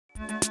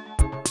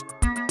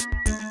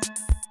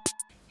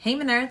Hey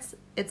my nerds,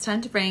 it's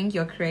time to bring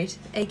your creative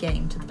A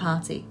game to the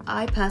party.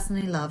 I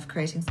personally love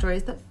creating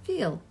stories that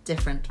feel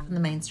different from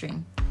the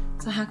mainstream.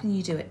 So how can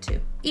you do it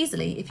too?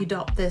 Easily if you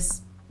adopt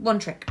this one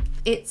trick.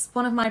 It's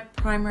one of my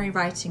primary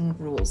writing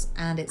rules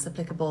and it's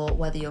applicable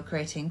whether you're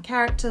creating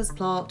characters,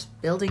 plot,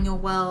 building your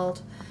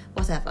world,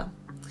 whatever.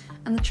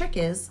 And the trick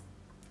is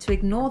to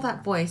ignore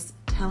that voice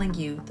telling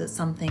you that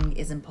something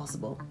is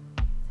impossible.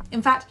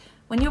 In fact,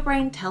 when your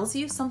brain tells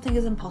you something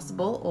is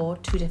impossible or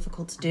too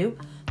difficult to do,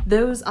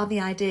 those are the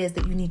ideas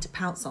that you need to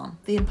pounce on.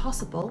 The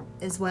impossible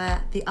is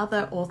where the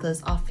other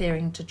authors are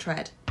fearing to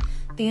tread.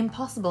 The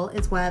impossible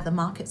is where the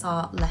markets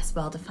are less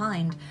well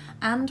defined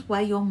and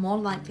where you're more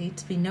likely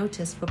to be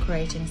noticed for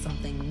creating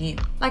something new.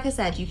 Like I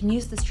said, you can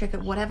use this trick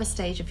at whatever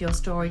stage of your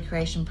story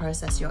creation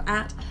process you're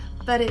at,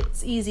 but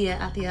it's easier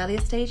at the earlier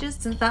stages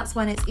since that's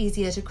when it's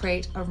easier to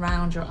create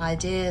around your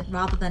idea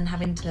rather than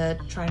having to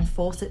try and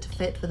force it to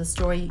fit with a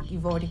story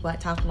you've already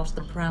worked out a lot of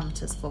the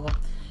parameters for.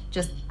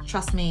 Just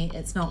trust me,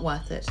 it's not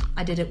worth it.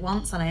 I did it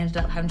once and I ended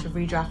up having to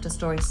redraft a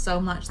story so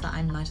much that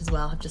I might as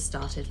well have just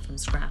started from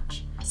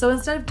scratch. So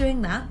instead of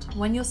doing that,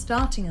 when you're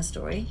starting a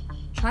story,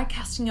 try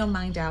casting your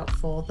mind out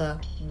for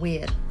the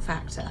weird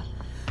factor.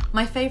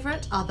 My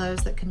favourite are those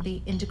that can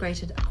be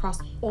integrated across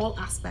all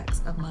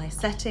aspects of my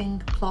setting,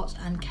 plot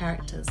and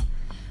characters,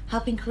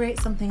 helping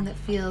create something that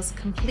feels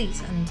complete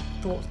and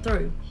thought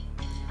through.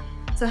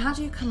 So how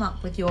do you come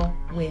up with your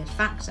weird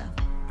factor?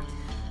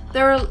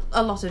 There are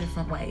a lot of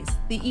different ways.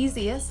 The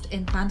easiest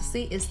in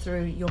fantasy is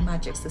through your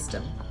magic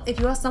system. If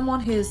you are someone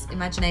whose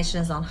imagination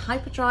is on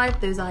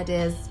hyperdrive, those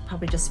ideas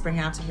probably just spring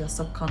out of your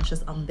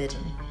subconscious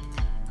unbidden.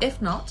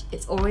 If not,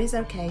 it's always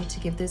okay to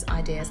give those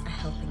ideas a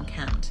helping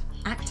hand.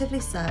 Actively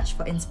search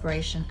for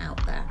inspiration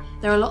out there.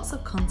 There are lots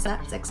of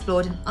concepts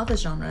explored in other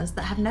genres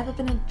that have never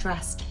been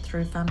addressed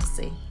through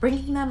fantasy.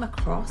 Bringing them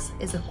across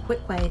is a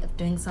quick way of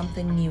doing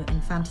something new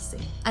in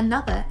fantasy.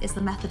 Another is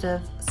the method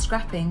of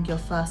scrapping your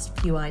first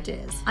few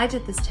ideas. I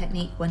did this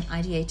technique when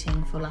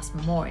ideating for Last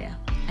Memoria.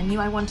 I knew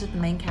I wanted the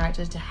main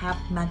character to have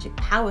magic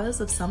powers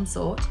of some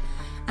sort,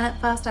 and at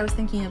first I was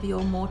thinking of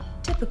your more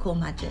typical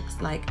magics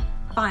like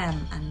fire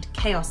and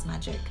chaos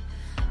magic.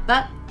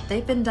 But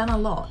they've been done a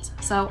lot,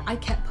 so I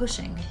kept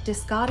pushing,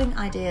 discarding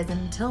ideas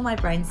until my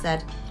brain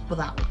said, well,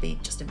 that would be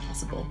just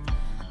impossible.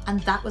 And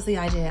that was the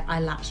idea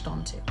I latched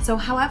onto. So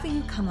however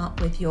you come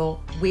up with your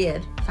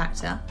weird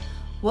factor,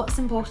 what's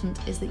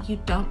important is that you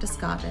don't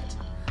discard it.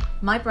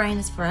 My brain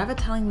is forever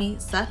telling me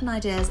certain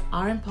ideas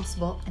are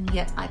impossible, and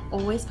yet I've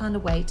always found a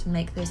way to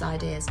make those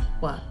ideas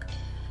work.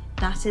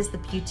 That is the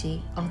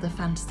beauty of the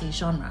fantasy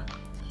genre.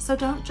 So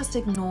don't just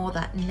ignore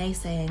that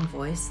naysaying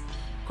voice.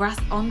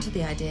 Grasp onto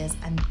the ideas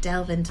and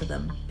delve into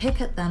them.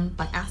 Pick at them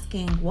by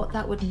asking what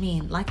that would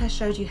mean, like I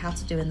showed you how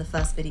to do in the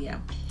first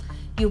video.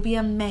 You'll be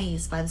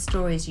amazed by the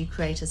stories you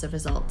create as a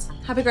result.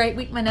 Have a great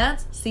week, my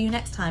nerds. See you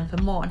next time for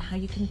more on how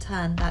you can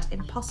turn that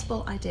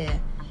impossible idea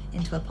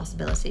into a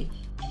possibility.